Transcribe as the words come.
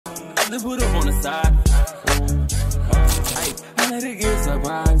to put up on the side. I let it get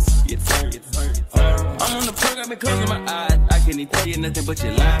surprised. I'm on the program and closing my eyes. I can't even tell you nothing but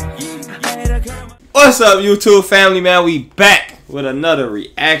you lie. What's up, YouTube family, man? We back with another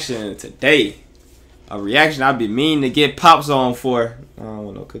reaction today. A reaction I've been meaning to get Pops on for. I don't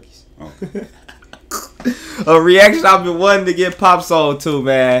want no cookies. Oh. A reaction I've been wanting to get Pops on to,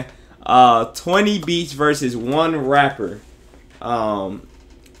 man. 20 beats versus one rapper.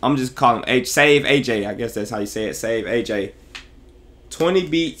 I'm just calling him SaveAJ. I guess that's how you say it. SaveAJ. 20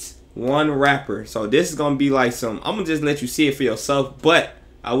 beats, one rapper. So this is gonna be like some. I'm gonna just let you see it for yourself. But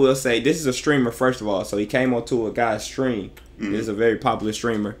I will say this is a streamer first of all. So he came onto a guy's stream. This is a very popular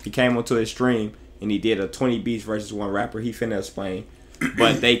streamer. He came onto his stream and he did a 20 beats versus one rapper. He finna explain.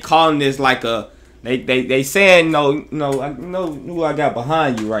 But they calling this like a. They saying no. I know who I got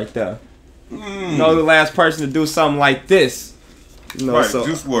behind you right there. No, the last person to do something like this. You know, right, so,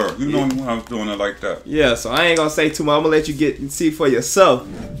 Juice WRLD. You know when I was doing it like that. Yeah, so I ain't gonna say too much. I'm gonna let you see for yourself.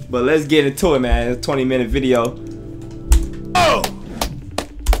 But let's get into it, man. It's a 20-minute video. Oh!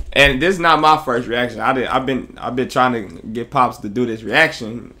 And this is not my first reaction. I've been trying to get Pops to do this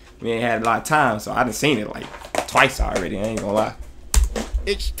reaction. We ain't had a lot of time, so I done seen it like twice already. I ain't gonna lie.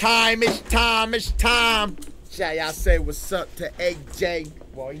 It's time. Shall y'all say what's up to AJ?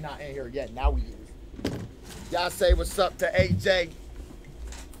 Well, he not in here yet. Now he is. Y'all say what's up to AJ.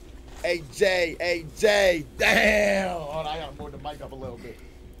 AJ. Damn. Hold on, I gotta move the mic up a little bit.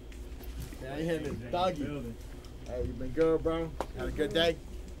 Yeah, he hitting his doggy. Hey, you been good, bro? Had a good day?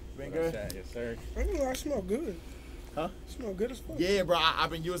 Been good? Yes, sir. I don't know, I smell good. Huh? Smell good as fuck. Yeah, bro,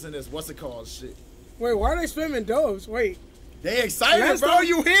 I've been using this, what's it called, shit. Wait, why are they spamming doves? Wait. They excited, bro. Time,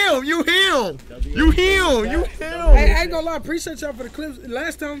 you him. Hey, I ain't gonna lie, appreciate y'all for the clips.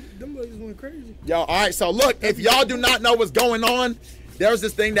 Last time, them boys went crazy. Yo, all right, so look, if y'all do not know what's going on, there's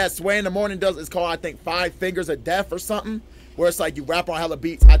this thing that Sway in the Morning does. It's called, I think, 5 Fingers of Death or something, where it's like you rap on hella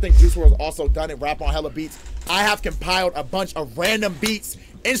beats. I think Juice WRLD's also done it, rap on hella beats. I have compiled a bunch of random beats,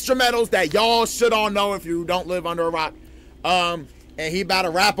 instrumentals that y'all should all know if you don't live under a rock. And he about to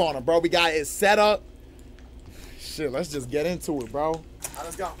rap on them, bro. We got it set up. Shit, let's just get into it, bro. All right,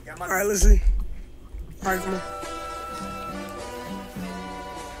 let's go. All right, let's see. All right, come on.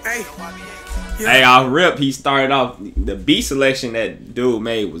 Hey. Yeah. Hey, I'll rip. He started off, the beat selection that dude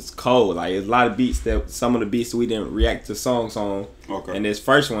made was cold. Like, there's a lot of beats that, some of the beats we didn't react to songs on. Okay. And this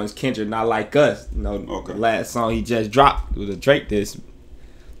first one's Kendrick, Not Like Us. You know, okay. The last song he just dropped was a Drake diss.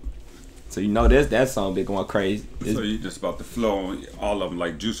 So you know that song been going crazy. So you just about to flow on all of them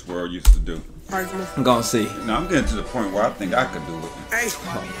like Juice WRLD used to do. All right, come on. I'm gonna see. Now I'm getting to the point where I think I could do it. Hey.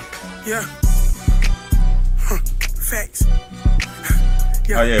 Yeah. Facts.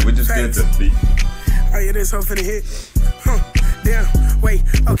 Yeah. Oh yeah, we just did the beat. Oh yeah, this hoe finna hit. Damn, wait,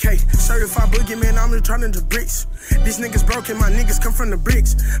 okay. Certified boogeyman, I'm returning to bricks. These niggas broken, my niggas come from the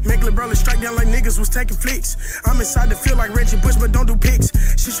bricks. Make lil' brother strike down like niggas was taking flicks. I'm inside the field like Reggie Bush, but don't do picks.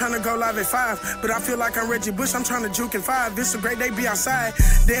 She's trying to go live at 5, but I feel like I'm Reggie Bush. I'm trying to juke in 5. It's a great day, be outside.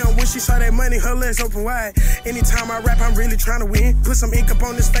 Damn, when she saw that money, her legs open wide. Anytime I rap, I'm really trying to win. Put some ink up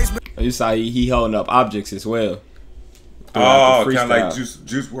on his face. But you saw he holding up objects as well. Oh, kind of like Juice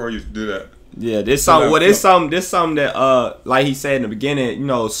WRLD used to do that. Yeah, this song. Well, this something that like he said in the beginning. You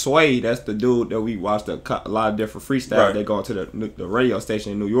know, Sway. That's the dude that we watched a lot of different freestyles. Right. They go to the radio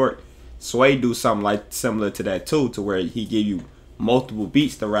station in New York. Sway do something like similar to that too, to where he give you multiple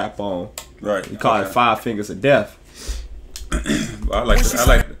beats to rap on. Right. He call it 5 Fingers of Death. I like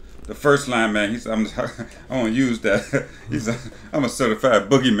the first line, man. I want to use that. I'm a certified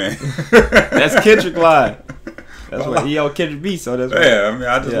boogeyman. That's Kendrick line. That's what he on Kendrick beat, so that's yeah. I mean,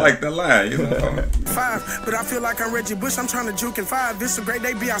 I just like that line, you know. 5, but I feel like I'm Reggie Bush. I'm trying to juke in 5. It's a great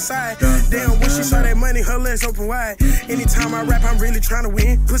day, be outside. Damn, when she saw that money, her legs open wide. Anytime I rap, I'm really trying to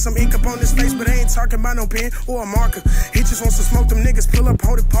win. Put some ink up on his face, but I ain't talking about no pen or a marker. He just wants to smoke them niggas, pull up,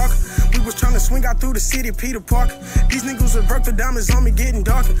 hold it, park. We was trying to swing out through the city, Peter Park. These niggas would work the diamonds on me, getting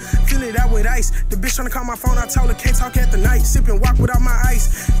darker. Fill it out with ice. The bitch trying to call my phone, I told her can't talk at the night. Sipping walk without my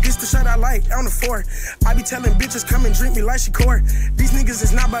ice. This the shit I like on the 4. I be telling bitches come and drink me like Shakur. These niggas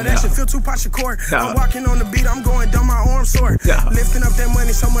is not about that shit, feel Tupac Shakur. I'm walking on the beat, I'm going down my arm sore. Lifting up that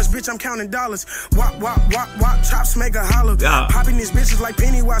money so much, bitch, I'm counting dollars. Wop, wop, wop, wop, chops make a hollow. Popping these bitches like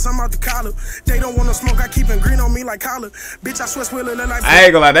Pennywise, I'm out the collar. They don't want no smoke, I keep it green on me like collar. Bitch, I swear Swiller look like. I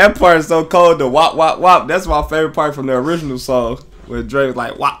ain't gonna lie, that part is so cold, the wop, wop, wop. That's my favorite part from the original song. When Dre was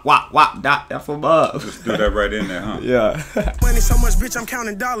like, wop, wop, wop, dot, that from up. Just do that right in there, huh? Yeah. Money so much, bitch, I'm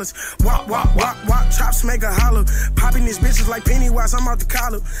counting dollars. Wop, wop, wop, wop, chops make a holler. Popping these bitches like Pennywise, I'm out the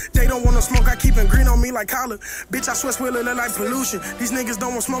collar. They don't want no smoke, I keep it green on me like collar. Bitch, I swear swiller look like pollution. These niggas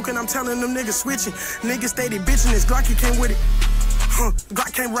don't want smoking, I'm telling them niggas switching. Niggas steady bitching, this Glocky came with it.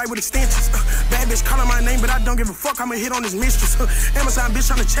 Glock came right with extensions. Bad bitch calling my name, but I don't give a fuck. I'ma hit on his mistress. Amazon bitch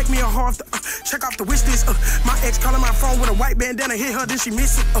trying to check me off check off the wish list. My ex calling my phone with a white bandana, hit her, then she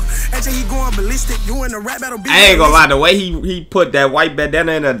miss it. AJ he going ballistic. You in the rap battle? I ain't gonna lie, the way he put that white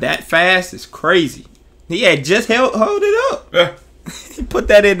bandana in there that fast is crazy. He had just hold it up. Yeah. He put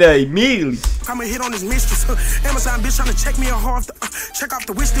that in there immediately. I'ma hit on his mistress. Amazon bitch trying to check me off check off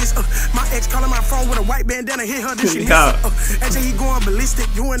the wish list. My ex calling my phone with a white bandana, hit her, then she miss it. AJ he going ballistic.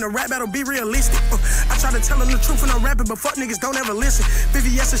 You in the rap battle, be realistic. I try to tell him the truth when I'm rapping, but fuck niggas don't ever listen.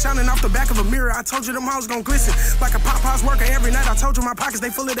 VVS is shining off the back of a mirror. I told you them hoes gon' glisten like a Popeye's worker every night. I told you my pockets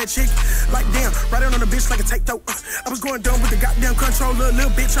they full of that chick. Like damn, right on the bitch like a take throat. I was going dumb with the goddamn controller, little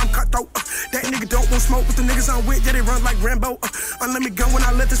bitch I'm cutthroat. That nigga don't want smoke with the niggas I'm with. Yeah, they run like Rambo. Let me go when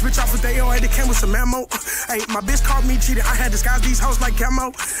I let this bitch off with they all. They came with some ammo. Hey, my bitch called me cheated. I had disguised these hoes like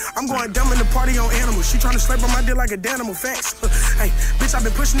camo. I'm going dumb in the party on animals. She trying to slap on my dick like a danimal. Facts. Hey, bitch, I've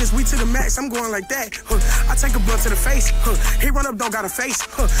been pushing this weed to the max. I'm going like that. I take a blunt to the face. He run up, don't got a face.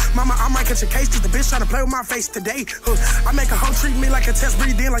 Mama, I might catch a case cause the bitch trying to play with my face today. I make a hoe treat me like a test,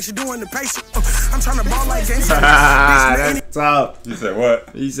 breathe in like she doing the patient. I'm trying to ball like game. That's tough. You said what?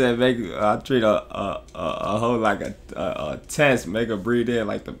 He said make I treat a hoe like a test, make her breathe in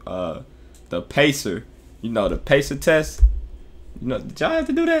like the pacer. You know the pacer test. You know, did y'all have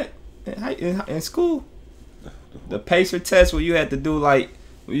to do that in school? The pacer test where you had to do like,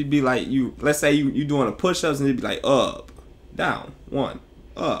 you'd be like, let's say you doing a push-ups and it'd be like up, down, 1,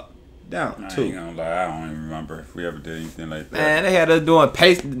 up, down, 2. I ain't gonna lie, I don't even remember if we ever did anything like that. Man, they had us doing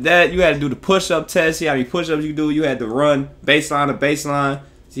pace that. You had to do the push-up test. See how many push-ups you could do. You had to run baseline to baseline.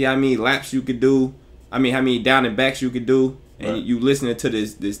 See how many laps you could do. I mean, how many down and backs you could do. And you listening to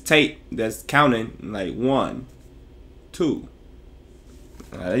this tape that's counting like 1, 2.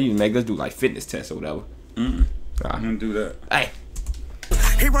 They even make us do like fitness tests or whatever. I didn't do that. Hey.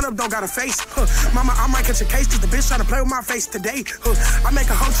 He run up, don't got a face. Mama, I might catch a case cause the bitch trying to play with my face today. I make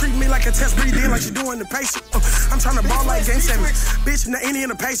a hoe treat me like a test, breathe in like she doing the patient. I'm trying to ball like game 7. Bitch, now any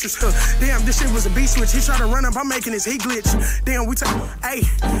in the Pacers. Damn, this shit was a beat switch. He try to run up, I'm making his heat glitch. Damn, we take, hey,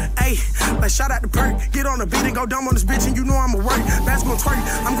 like shout out the perk. Get on the beat and go dumb on this bitch and you know I'ma work. Basketball twerk,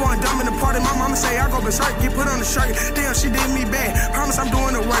 I'm going dumb in the party. My mama say I go berserk, get put on the shirt. Damn, she did me bad. Promise I'm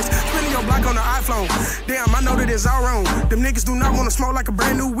doing the worst. Spinning your block on the iPhone. Damn, I know that it's all wrong. Them niggas do not wanna smoke like a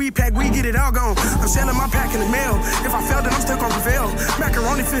brand new weed pack, we get it all gone. I'm selling my pack in the mail. If I fail, then I'm still gonna prevail.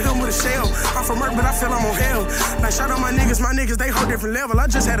 Macaroni fill him with a shell. I'm from Merc, but I feel I'm on hell. Like shout out my niggas, they hold different level. I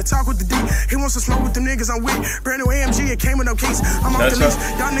just had a talk with the D. He wants to smoke with them niggas I'm with. Brand new AMG, it came with no keys. I'm off the list.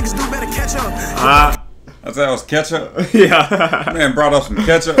 Y'all niggas do better catch up. I thought that was ketchup. Yeah. Man brought up some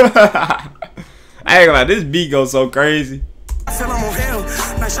ketchup. I ain't gonna lie, this beat goes so crazy. I feel I'm on hell.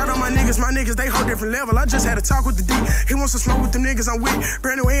 Like shout out my niggas, they hold different level. I just had a talk with the D. He wants to smoke with them niggas I'm with.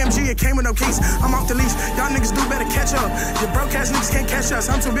 Brand new AMG, it came with no keys. I'm off the leash. Y'all niggas do better catch up. Your broke ass niggas can't catch us.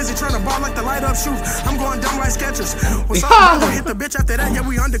 I'm too busy trying to ball like the light up shoot. I'm going dumb like Skechers. What's up, brother? Hit the bitch after that. Yeah,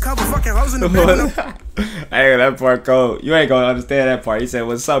 we undercover fucking hoes in the back. I ain't that part cold. You ain't gonna understand that part. He said,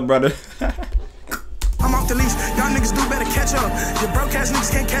 "What's up, brother?" I'm off the leash. Y'all niggas do better catch up. Your broke ass niggas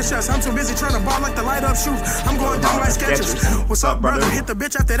can't catch us. I'm too busy trying to ball like the light up shoot. I'm going dumb like Skechers. What's up, brother? Hit the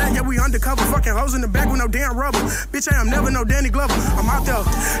bitch after that. Yeah, we undercover. Fucking hoes in the back with no damn rubber. Bitch, I am never no Danny Glover. I'm out there.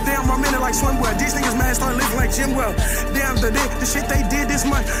 Damn, I'm in it like swimwear. These niggas mad start living like Jim Well. Damn, the shit they did this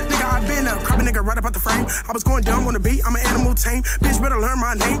month. Nigga, I been up. Crappy nigga right up out the frame. I was going dumb on the beat. I'm an animal tame. Bitch, better learn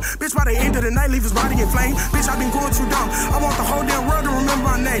my name. Bitch, by the end of the night, leave his body in flame. Bitch, I been going too dumb. I want the whole damn world to remember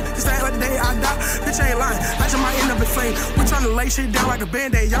my name. Cause that other day I die. Bitch, I ain't lying. I just might end up in flame. We tryna lay shit down like a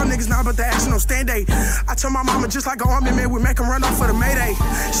band-aid. Y'all niggas not about the action on stand-aid. I tell my mama just like a army man, we make him run off for the Mayday.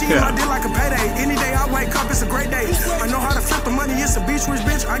 She in my dick like a payday. Any day I wake up, it's a great day. I know how to flip the money, it's a beach rich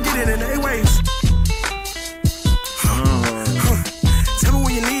bitch. I get it in 8 ways. Tell me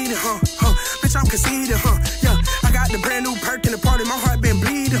when you need it, bitch, I'm conceited, yeah, I got the brand new perk in the party, my heart been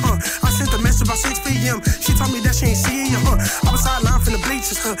bleeding, I sent the message about 6 p.m. She told me that she ain't see you, I was sidelined from the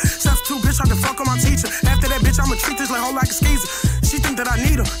bleachers, Substitute bitch, I can fuck on my teacher. After that bitch, I'ma treat this like whole like a skeezer. She think that I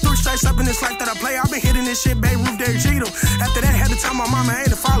need her. 3 strikes up in this life that I play. I've been hitting this shit, Babe Ruth, Derek Jeter. After that, had to tell my mama I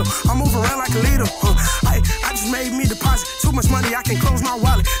ain't to follow. I'm moving move around like a leader. I just made me deposit too much money, I can close my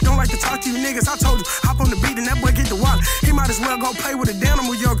wallet. Don't like to talk to you niggas, I told you. Hop on the beat and that boy get the wallet. He might as well go play with a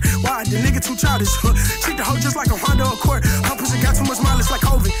animal yogurt. Why? The nigga too childish. Treat the hoe just like a Honda Accord. Her pussy got too much mileage like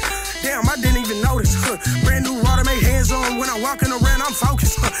COVID. Damn, I didn't even notice. Brand new water, made hands on. When I'm walking around, I'm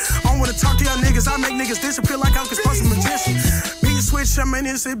focused. I don't wanna talk to y'all niggas. I make niggas disappear like I'm supposed to magician. Beat switch, I'm an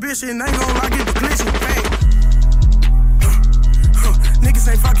innocent bitch, and ain't gon' like it the glitching. Hey. Niggas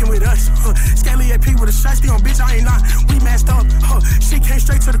ain't fucking with us. Scaly AP with a shiesty on, bitch, I ain't not. We matched up. She came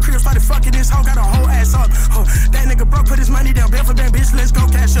straight to the crib, started fucking this hoe, got her whole ass up. That nigga broke, put his money down, band for band, bitch, let's go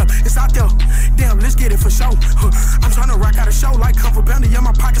cash up. It's out there. Damn, let's get it for show. I'm tryna rock out a show like Comfort Bounty, yeah,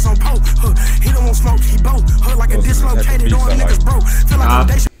 my pockets on pole. He don't want smoke, he both. Like a dislocated on niggas, bro. Feel like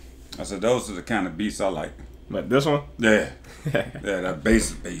they should. I said those are the kind of beats I like. But this one? Yeah. Yeah, that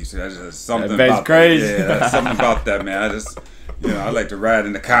bass. That's just something that about crazy. That. Yeah, that's something about that, man. I just, I like to ride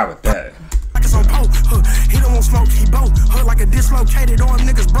in the car with that. On pole. He don't want smoke, he both. Like a dislocated on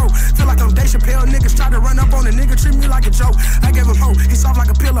niggas, bro. Feel like I'm Dave Chappelle, niggas try to run up on a nigga, treat me like a joke. I gave him hope, he soft like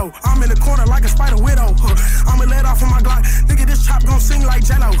a pillow. I'm in the corner like a spider widow. I'ma let off on my Glock. Nigga, this chop gon' sing like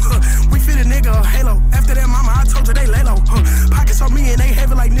Jello. We fit a nigga a halo. After that, mama, I told you they lay low. Pockets on me and they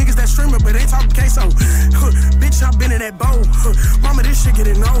heavy like niggas that streamer, but they talking queso. Bitch, I been in that bowl. Mama, this shit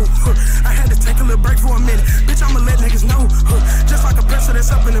getting old. I had to take a little break for a minute. Bitch, I'ma let niggas know. Just like a pressure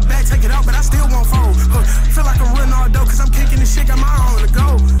that's up in the back, take it out, but I still won't fold. Feel like I'm running all dope, cause I'm kicking this shit, got my own to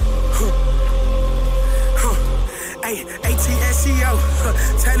go. Ay, ATSEO,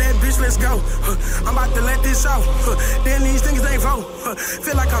 tell that bitch let's go. I'm about to let this out. Then these niggas ain't vote.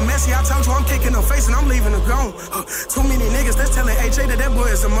 Feel like I'm messy, I told you I'm kicking her face and I'm leaving her gone. Too many niggas that's telling AJ that boy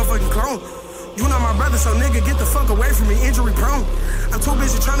is a motherfucking clone. You not my brother, so nigga, get the fuck away from me, injury prone. I'm too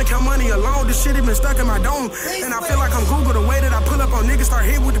busy trying to count money alone. This shit has been stuck in my dome. And I feel like I'm Google the way that I pull up on niggas, start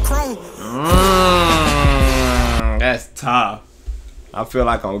hit with the chrome. That's tough. I feel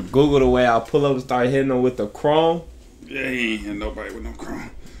like on Google the way I pull up and start hitting them with the chrome. Yeah, he ain't hit nobody with no chrome.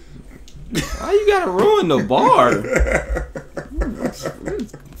 Why you gotta ruin the bar?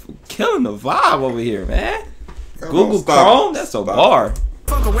 Killing the vibe over here, man. Google Chrome, that's a bar.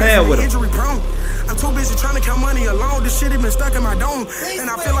 Man with injury prone. I'm too busy trying to count money alone. This shit has been stuck in my dome. And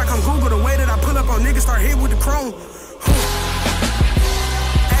I feel like I'm Google the way that I pull up on niggas, start hit with the chrome.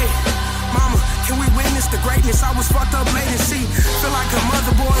 Hey, mama, can we witness the greatness? I was fucked up latency. Feel like a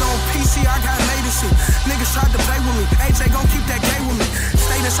motherboard on PC, I got latency. Niggas tried to play with me. AJ gon' keep that game with me.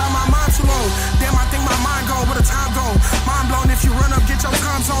 Stayed inside my mind too long. Damn, I think my mind gone, where the time gone. Mind blown, if you run up, get your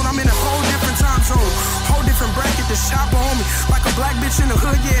time zone. I'm in a whole different time zone. Whole different bracket, the shopper on me. Like a black bitch in the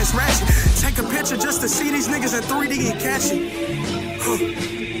hood, yeah, it's ratchet. Take a picture just to see these niggas in 3D and catch it.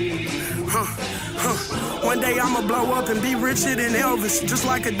 One day I'ma blow up and be richer than Elvis. Just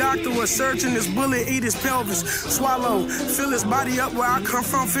like a doctor was searching his bullet, eat his pelvis. Swallow, fill his body up where I come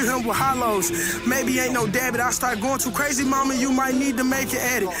from, fill him with hollows. Maybe ain't no debit, I start going too crazy, mama, you might need to make it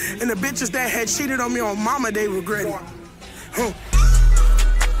edit. And the bitches that had cheated on me on mama, they regret it.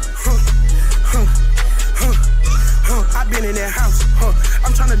 I been in that house,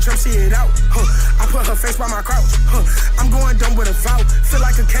 I'm tryna jump, see it out, I put her face by my crouch, I'm going dumb with a vow. Feel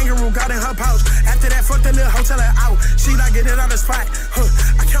like a kangaroo got in her pouch. After that, fuck the little hotel out. She like get it out the spot,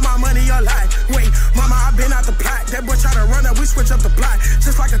 I count my money a lot. Wait, mama, I been out the plot. That boy try to run up, we switch up the plot.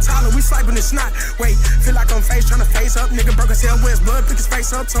 Just like a Tyler, we swiping the snot. Wait, feel like I'm face tryna face up. Nigga broke his hell with his blood, pick his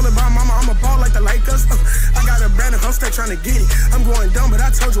face up. Told her by mama, I'm a ball like the Lakers. I got a brand new hoe, stay tryna get it. I'm going dumb, but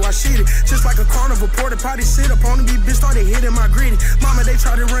I told you I cheated. Just like a carnival, porta potty sit up on the beat. Bitch started hitting my gritty. Mama, they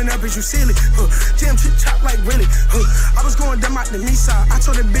try to run up, is you silly? Jam chip chop like really. I was going dumb out the knee side. I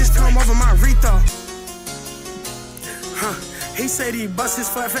told the bitch come over my Rita. He said he bust his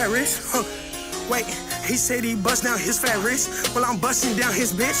fat wrist. Wait, he said he bust down his fat wrist. Well, I'm busting down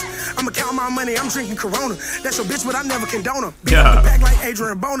his bitch. I'ma count my money, I'm drinking Corona. That's your bitch, but I never condone her. Bitch, the back like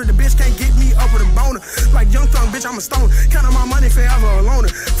Adrian Boner. The bitch can't get me up with a boner. Like Young Thug, bitch, I'm a stoner. Counting my money forever alone.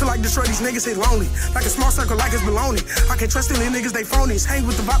 Feel like destroy these niggas, they lonely. Like a small circle, like it's baloney. I can't trust any niggas, they phonies. Hang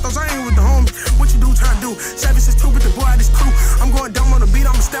with the vatos, I ain't with the homies. What you do, try to do? Savage is stupid, the boy out this crew. I'm going dumb on the beat,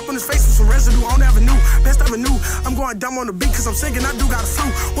 I'ma step on his face with some residue on Avenue. Best Avenue. I'm going dumb on the beat, cause I'm sick and I do got a flu.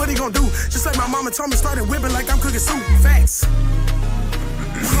 What he gonna do? Just like my mama told me, started whipping like I'm cooking soup. Facts.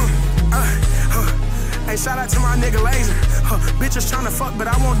 Hey, shout out to my nigga Laser. Bitches tryna fuck, but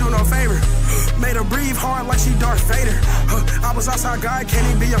I won't do no favor. Made her breathe hard like she Darth Vader. I was outside, God, can't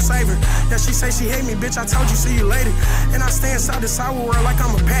even be your savior. Yeah, she say she hate me, bitch, I told you, see you later. And I stay inside the sour world like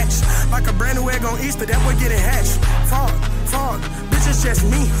I'm a patch. Like a brand new egg on Easter, that boy getting hatched. Fog, fog. Bitches it's just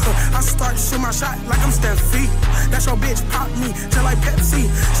me. I start to shoot my shot like I'm Steph Feet. That's your bitch pop me, just like Pepsi.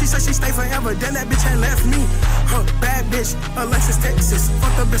 She said she stay forever, then that bitch had left me. Bad bitch, Alexis, Texas.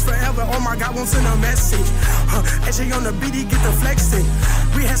 Fuck the bitch forever, oh my God, won't send a message. AJ on the beat, he get the flexing.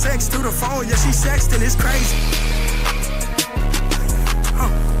 We had sex through the phone, yeah, she sexting, it's crazy.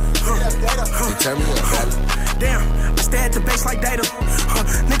 Damn, I stay at the base like data.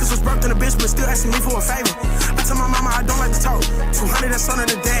 Niggas was broke in the bitch, but still asking me for a favor. I tell my mama I don't like to talk. 200, that's under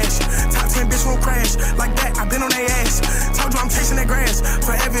the dash. Top 10 bitch won't crash. Like that, I been on their ass. Told you I'm chasing that grass.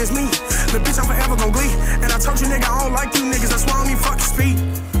 Forever is me. The bitch, I'm forever gon' glee. And I told you, nigga, I don't like you niggas. That's why I don't even fucking speak.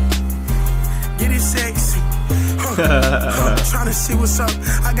 Get it sexy. Tryna see what's up.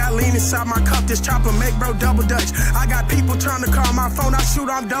 I got lean inside my cup. This chopper make bro double dutch. I got people trying to call my phone. I shoot,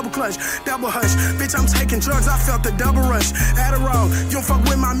 I'm double clutch, double hush. Bitch, I'm taking drugs. I felt the double rush. Adderall, you don't fuck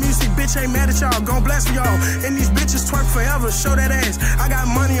with my music. Bitch, ain't mad at y'all. Gon' blast for y'all. And these bitches twerk forever. Show that ass. I got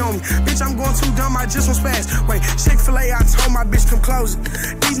money on me. Bitch, I'm going too dumb. I just won't spaz. Wait, Chick-fil-A, I told my bitch come close it.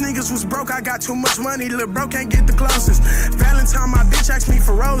 These niggas was broke. I got too much money. Lil' bro can't get the closest. Valentine, my bitch asked me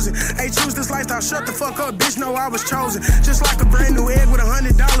for roses. Hey, choose this lifestyle. Shut the fuck up, bitch. No, I was chosen. Just like a brand new egg with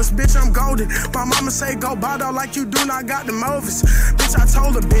 $100, bitch, I'm golden. My mama say go buy dog like you do not got the Movis. Bitch, I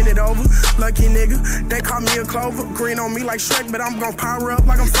told her bend it over. Lucky nigga, they call me a clover. Green on me like Shrek, but I'm gon' power up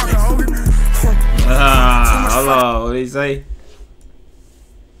like I'm fucking Hogan. Hold on, what did he say?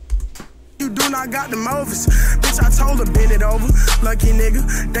 You do not got the Movis. Bitch, I told her bend it over. Lucky nigga,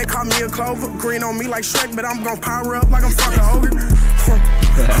 they call me a clover. Green on me like Shrek, but I'm gon' power up like I'm fucking Hogan.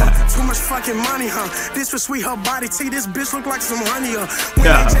 Too much fucking money, huh? This was sweet, her body T. This bitch look like some honey, When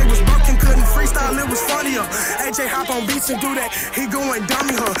AJ was broken, couldn't freestyle, it was funnier. AJ hop on beats and do that, he going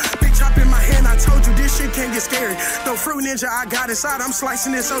dummy, huh? Bitch hop in my hand, I told you this shit can't get scary. No fruit ninja, I got inside, I'm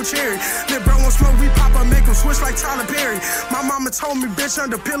slicing it so cherry. Lil' bro won't smoke, we pop up, make him switch like Tyler Perry. My mama told me, bitch,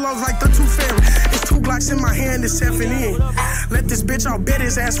 under pillows like the Tooth Fairy. It's 2 Glocks in my hand, it's 7 in. Let this bitch out, bet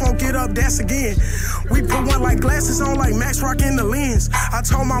his ass won't get up, that's again. We put one like glasses on like Max Rock in the lens. I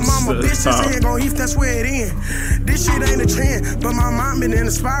told my mama, bitch, this ain't gon' eat, that's where it end. This shit ain't a trend, but my mom been in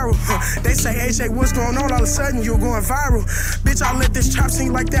a spiral. They say, AJ, what's going on? All of a sudden, you going viral. Bitch, I let this chop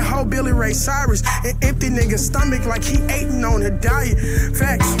sing like that whole Billy Ray Cyrus. And empty nigga stomach like he eating on a diet.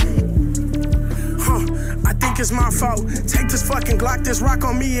 Facts. I think it's my fault. Take this fucking Glock, this rock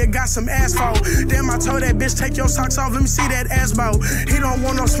on me, it got some asphalt. Damn, I told that bitch, take your socks off, let me see that ass bow. He don't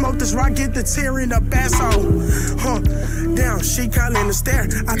want no smoke, this rock get the tear in the bass out. Damn, she calling the stare.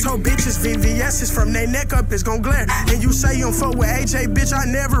 I told bitches VVS's from their neck up, it's gon' glare. And you say you don't fuck with AJ, bitch, I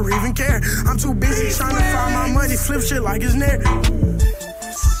never even care. I'm too busy trying to find my money, flip shit like it's near.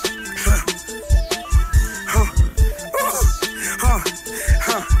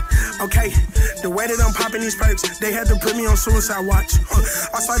 Okay, the way that I'm popping these perks, they had to put me on suicide watch.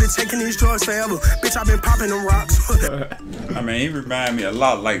 I started taking these drugs forever. Bitch, I've been popping them rocks. I mean, he remind me a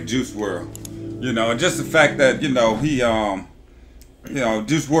lot like Juice WRLD. You know, just the fact that, he Juice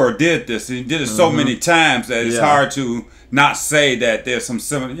WRLD did this. He did it so many times that it's hard to not say that there's some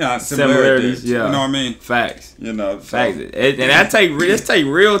similarities. Yeah. You know what I mean? Facts. Facts. And that take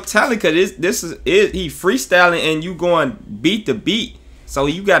real talent, because this is he freestyling and you going beat to beat. So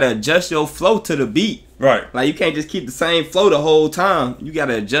you gotta adjust your flow to the beat. Right. Like you can't just keep the same flow the whole time. You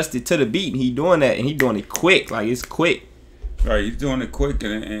gotta adjust it to the beat. And he doing that, and he doing it quick. Like it's quick. Right, he's doing it quick,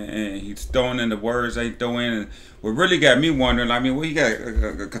 and he's throwing in the words they throw in. And what really got me wondering, I mean, what, he got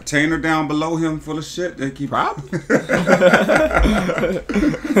a container down below him full of shit? They keep Probably.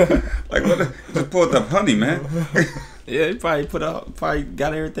 Like, what? Just pulled up honey, man. Yeah, he probably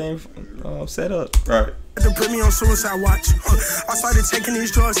got everything set up. Right. To put me on suicide watch. I started taking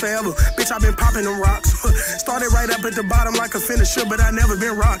these drugs forever. Bitch, I've been popping them rocks. Started right up at the bottom like a finisher, but I never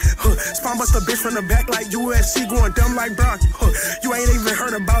been rocked. Spawn bust a bitch from the back like UFC, going dumb like Brock. You ain't even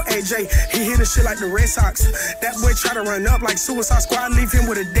heard about AJ. He hitting shit like the Red Sox. That boy try to run up like Suicide Squad, leave him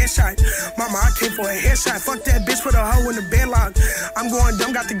with a dead shot. Mama, I came for a headshot. Fuck that bitch, put a hoe in the bed lock. I'm going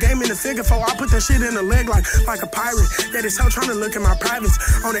dumb, got the game in the figure four. I put that shit in the leg like a pirate. That is hell trying to look at my privates.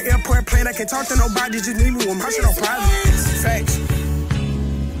 On the airport plane, I can't talk to nobody, just leave me with my shit on private. Facts.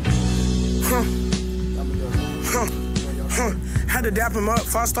 Had to dap him up.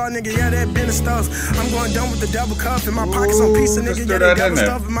 5-star nigga, yeah, that been the stuff. I'm going dumb with the double cuff. And my pockets on pizza, nigga, yeah, that double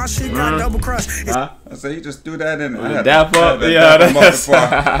stuff. And my shit got double crust. I say you just threw that in there. Dap up? Yeah, that's...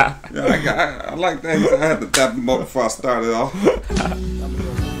 I like that. I had to dap him up before I started off.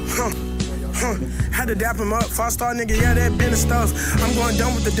 Had to dap him up, 5-star nigga, yeah, that been the stuff. I'm going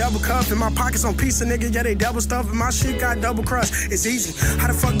dumb with the double cup, and my pockets on pizza, nigga, yeah, they double stuff, and my shit got double crust. It's easy. How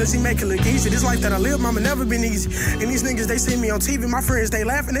the fuck does he make it look easy? This life that I live, mama, never been easy. And these niggas, they see me on TV, my friends, they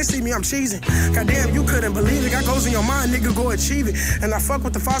laugh, and they see me, I'm cheesing. Goddamn, you couldn't believe it. Got goals in your mind, nigga, go achieve it. And I fuck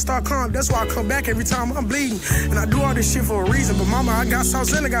with the 5-star comp, that's why I come back every time I'm bleeding. And I do all this shit for a reason, but mama, I got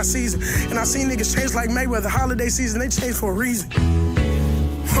sauce and I got season. And I seen niggas change like Mayweather, holiday season, they change for a reason.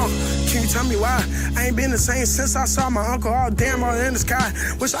 Can you tell me why? I ain't been the same since I saw my uncle all damn all in the sky.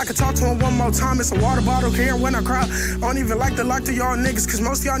 Wish I could talk to him one more time. It's a water bottle here when I cry. I don't even like to lock to y'all niggas, cause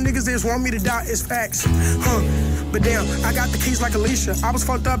most of y'all niggas just want me to die. It's facts. But damn, I got the keys like Alicia. I was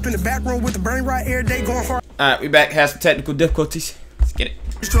fucked up in the back room with the brain right every day going hard. Alright, we back. Had some technical difficulties. Let's get it.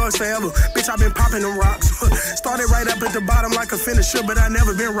 Drugs forever, bitch, I been popping them rocks. Started right up at the bottom like a finisher, but I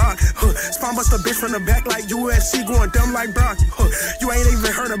never been rocked. Spawn bust a bitch from the back like UFC, going dumb like Brock. You ain't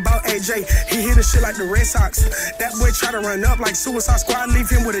even heard about AJ, he hit a shit like the Red Sox. That boy try to run up like Suicide Squad, leave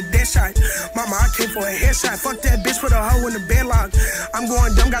him with a dead shot. Mama, I came for a headshot, fuck that bitch with a hoe in the bed lock. I'm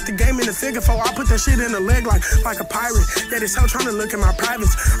going dumb, got the game in the figure four, I put that shit in the leg like a pirate. That is hell trying to look at my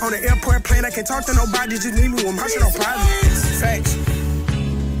privates. On the airport plane, I can't talk to nobody, just leave me with my shit on private. Facts.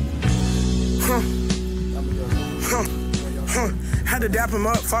 Had to dap him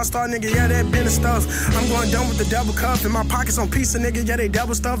up, 5-star nigga, yeah, that been the stuff. I'm going dumb with the double cup, and my pockets on pizza, nigga, yeah, they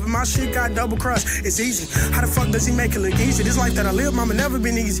double stuff, and my shit got double crust. It's easy. How the fuck does he make it look easy? This life that I live, mama, never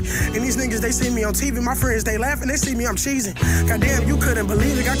been easy. And these niggas, they see me on TV, my friends, they laugh, and they see me, I'm cheesing. Goddamn, you couldn't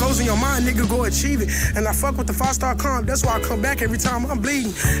believe it. Got goals in your mind, nigga, go achieve it. And I fuck with the 5-star comp, that's why I come back every time I'm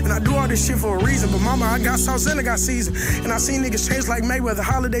bleeding. And I do all this shit for a reason, but mama, I got sauce and I got season. And I seen niggas change like Mayweather,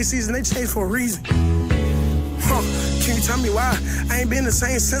 holiday season, they change for a reason. Can you tell me why? I ain't been the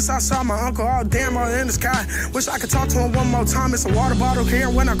same since I saw my uncle all damn all in the sky. Wish I could talk to him one more time. It's a water bottle here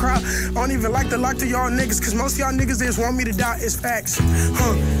when I cry. I don't even like to lock to y'all niggas, cause most of y'all niggas just want me to die. It's facts.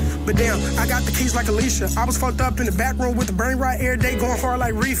 But damn, I got the keys like Alicia. I was fucked up in the back room with the brain right every day going hard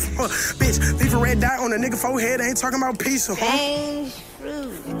like reef. Bitch, leave a red dot on a nigga forehead. I ain't talking about pizza. Hang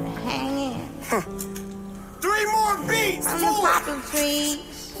fruit, hang in. 3 more beats. From the popping trees.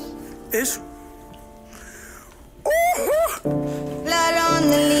 It's Blood on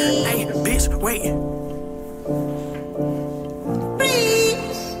the leaves. hey, bitch, wait. Freeze.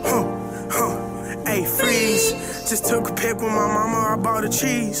 Hey, freeze. Just took a pic with my mama, I bought a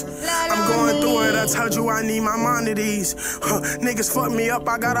cheese. I'm going through it, I told you I need my mind to these. Niggas fuck me up,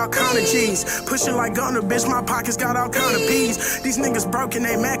 I got all kind of G's. Pushing like Gunner, bitch, my pockets got all kind of P's. These niggas broken,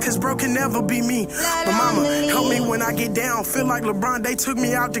 they mad cause broken never be me. But mama, help me when I get down. Feel like LeBron, they took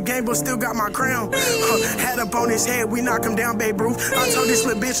me out the game, but still got my crown. Hat up on his head, we knock him down, Babe Ruth. I told this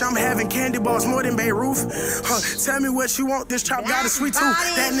little bitch I'm having candy bars more than Babe Ruth. Tell me what you want, this chop got a sweet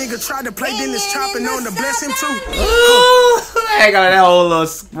tooth. That nigga tried to play Dennis chopping on to bless him too. I got that whole little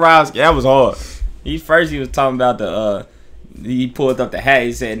surprise. That was hard. He was talking about the he pulled up the hat.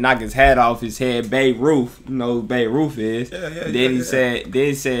 He said knock his hat off his head. Babe Ruth, you know who Babe Ruth is. Then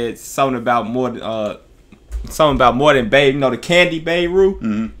he said something about more than Babe. You know the candy Babe Ruth.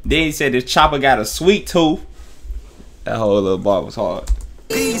 Then he said this chopper got a sweet tooth. That whole little bar was hard.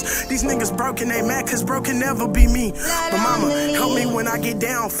 These niggas broken, they mad cause broken never be me. But mama, help me when I get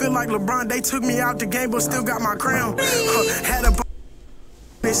down. Feel like LeBron, they took me out the game, but still got my crown. Had up on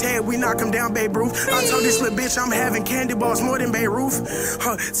his head, we knock him down, Babe Ruth. I told this little bitch I'm having candy bars more than Babe Ruth.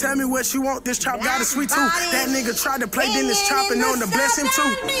 Tell me what you want, this chop got a sweet tooth. That nigga tried to play Dennis chopping on to bless him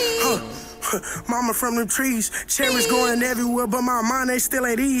too. Mama from them trees, cherries growing everywhere, but my mind ain't still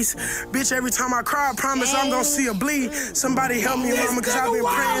at ease. Bitch, every time I cry, I promise I'm gonna see a bleed. Somebody help me, mama, cause I've been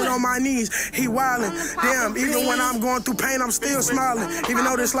praying on my knees. He wildin', damn, even when I'm going through pain, I'm still smiling. Even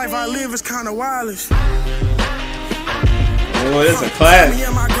though this life I live is kinda wildish. Oh, it's a class.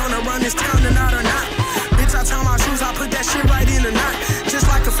 Am I gonna run this town tonight or not? Bitch, I tie my shoes, I put that shit right in the knot. Just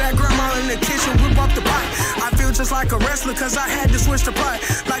like a fat grandma in the kitchen, whip up the pot. I feel just like a wrestler, cause I had to switch the plot.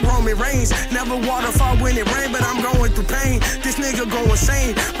 Like Roman Reigns, never waterfall when it rain, but I'm going through pain. This nigga go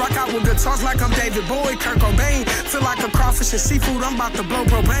insane. Rock out with guitars like I'm David Bowie, Kurt Cobain. Feel like a crawfish and seafood, I'm about to blow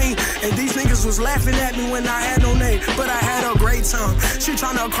propane. And these niggas was laughing at me when I had no name, but I had a great time. She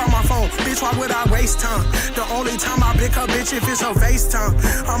tryna call my phone, bitch, why would I waste time? The only time I pick up, bitch, if it's her FaceTime.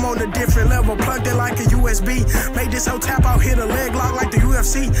 I'm on a different level, plugged in like a USB. Make this whole tap out, hit a leg lock like the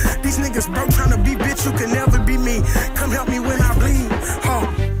UFC. These niggas broke tryna be bitch, you can never be me. Come help me when I bleed.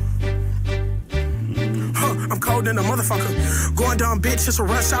 I'm cold cold than a motherfucker. Going dumb, bitch, it's a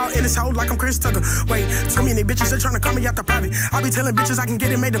rush out in this hole like I'm Chris Tucker. Wait, too many bitches, they tryna call me out the private. I be telling bitches I can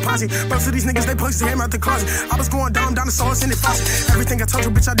get it made deposit. Most of these niggas, they pussy him out the closet. I was going dumb down the sauce in the faucet. Everything I told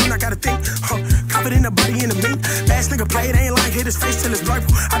you, bitch, I do not gotta think. Covered in the body and the meat. Last nigga played, ain't like hit his face till it's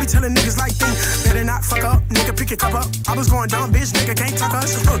joyful. I be telling niggas like think, better not fuck up, nigga, pick your cup up. I was going dumb, bitch, nigga can't tuck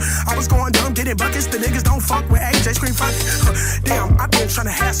us. I was going dumb, getting buckets. The niggas don't fuck with AJ, scream fuck. Damn, I been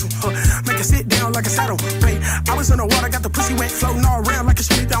tryna hassle. Make it sit down like a saddle. Wait, I was in the water, got the pussy wet, floating all around like a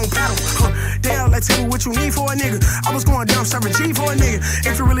street down paddle. Damn, let's tell you what you need for a nigga. I was going dumb, serving G for a nigga.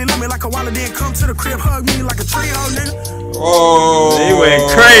 If you really love me like a wallet, then come to the crib, hug me like a trio, nigga. Oh, he went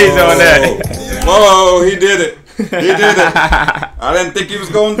crazy on that. Whoa, he did it. He did it. I didn't think he was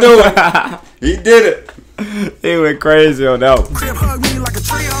gonna do it. He did it. He went crazy on that one. Crib hug me like a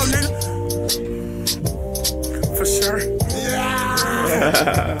trio, nigga. For sure.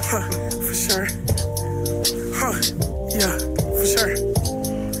 For sure. Yeah, for sure.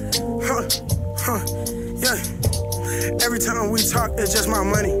 Yeah. Every time we talk, it's just my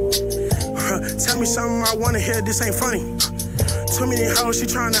money. Tell me something I wanna hear, this ain't funny. Too many hoes, she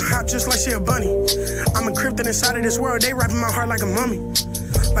tryna hop just like she a bunny. I'm encrypted inside of this world, they wrapping my heart like a mummy.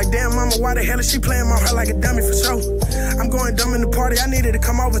 Like damn mama, why the hell is she playing my heart like a dummy for show? I'm going dumb in the party, I needed to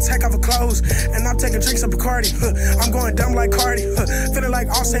come over, take off her clothes. And I'm taking drinks of Bacardi, I'm going dumb like Cardi. Feeling like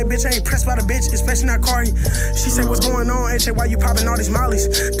Offset, bitch, I ain't pressed by the bitch, especially not Cardi. She said, what's going on, AJ, why you popping all these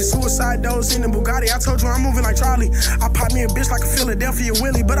mollies? The suicide dose in the Bugatti, I told you I'm moving like Charlie. I pop me a bitch like a Philadelphia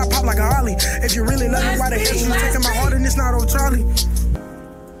Willie, but I pop like a Ollie. If you really love me, why the hell you taking my heart and it's not old Charlie?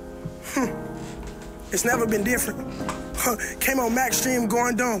 It's never been different. Came on Max Stream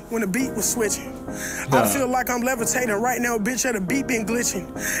going dumb when the beat was switching. I feel like I'm levitating right now, bitch, at the beat been glitching.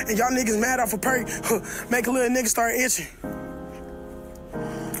 And y'all niggas mad off a perk, make a little nigga start itching.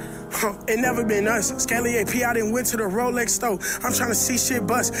 It never been us. Scaly AP, I done went to the Rolex store. I'm tryna see shit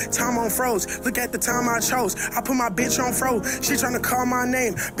bust. Time on froze. Look at the time I chose. I put my bitch on froze. She tryna call my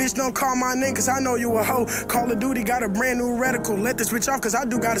name. Bitch, don't call my name, cause I know you a hoe. Call of Duty got a brand new reticle. Let this bitch off, cause I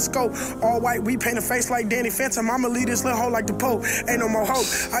do got a scope. All white, we paint a face like Danny Phantom. I'ma leave this little hoe like the Pope. Ain't no more hope.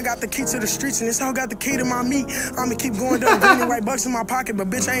 I got the key to the streets, and this hoe got the key to my meat. I'ma keep going down, green white bucks in my pocket,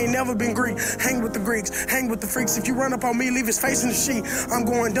 but bitch, I ain't never been Greek. Hang with the Greeks, hang with the freaks. If you run up on me, leave his face in the sheet. I'm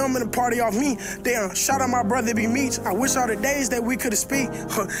going dumb in the party off me. Damn, shout out my brother be Meech. I wish all the days that we could've speak.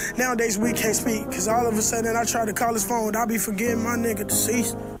 Nowadays we can't speak, cause all of a sudden I try to call his phone, I be forgetting my nigga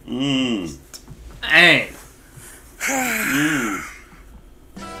deceased. Dang.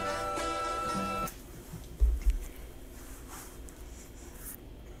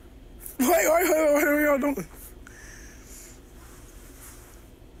 Wait, what are y'all doing?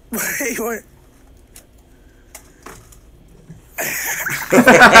 Wait, what?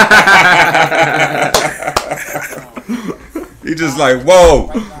 He just like, whoa.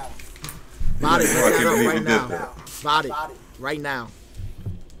 Body, right now. Body, right now.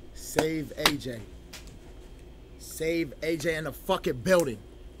 Save AJ. Save AJ in the fucking building.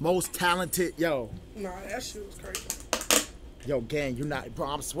 Most talented, yo. Nah, that shit was crazy. Yo, gang, you not, bro,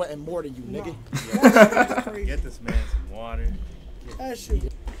 I'm sweating more than you, nigga. Get this man some water. That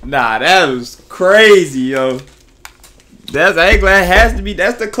shit. Nah, that was crazy, yo. That's, I ain't glad it has to be.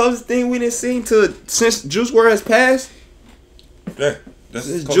 That's the closest thing we done seen to since Juice WRLD has passed. Yeah, that's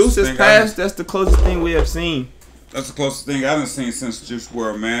Since Juice has passed, that's the closest thing we have seen. That's the closest thing I haven't seen since Juice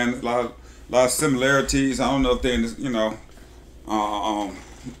WRLD, man. A lot of similarities. I don't know if they, you know,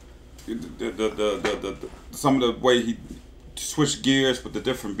 some of the way he switched gears with the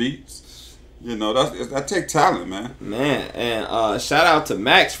different beats. You know, that take talent, man. Man, and shout out to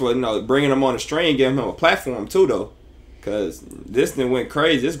Max for bringing him on the stream and giving him a platform too, though. Cause this thing went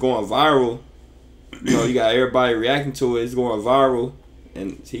crazy. It's going viral. You know, you got everybody reacting to it. It's going viral,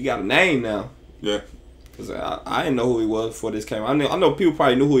 and he got a name now. Yeah. Cause I didn't know who he was before this came. I know people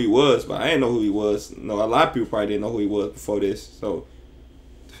probably knew who he was, but I didn't know who he was. No, a lot of people probably didn't know who he was before this. So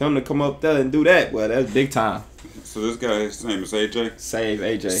for him to come up there and do that, well, that's big time. So this guy, his name is AJ.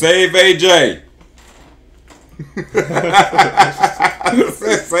 SaveAJ. SaveAJ.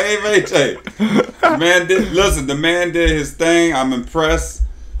 SaveAJ. The man did his thing. I'm impressed,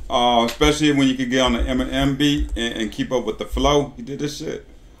 especially when you could get on the Eminem beat and keep up with the flow. He did this shit.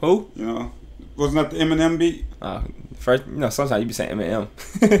 Who? You know, wasn't that the Eminem beat? First, sometimes you be saying Eminem.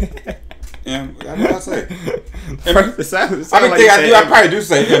 Yeah, what did I say? I probably do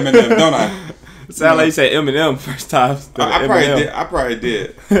say Eminem, don't I? It sound like you said Eminem first time. I probably did. I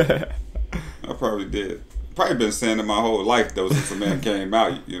probably did. Probably been saying it my whole life though since the man came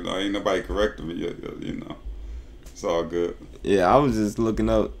out. You know, ain't nobody correcting me. You know, it's all good. Yeah, I was just looking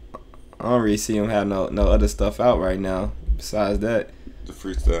up I don't really see him have no other stuff out right now besides that. The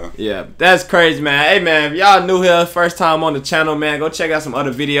freestyle. Yeah, that's crazy, man. Hey, man, if y'all new here, first time on the channel, man, go check out some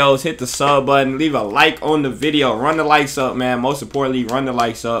other videos. Hit the sub button. Leave a like on the video. Run the likes up, man. Most importantly, run the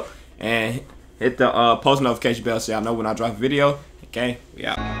likes up. And hit the post notification bell so y'all know when I drop a video. Okay, we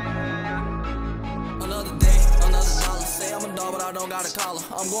out. Another day, another dollar. Say I'm a dog, but I don't got a collar.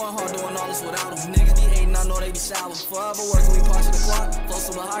 I'm going hard doing all this without them. Niggas be hating, I know they be sour. Forever working, we punch the clock. Flow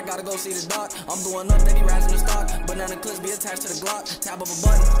super high, gotta go see the doc. I'm doing up, they be rising the stock. Banana clips be attached to the Glock. Tap of a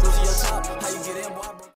button, losing your top. How you get in, boy?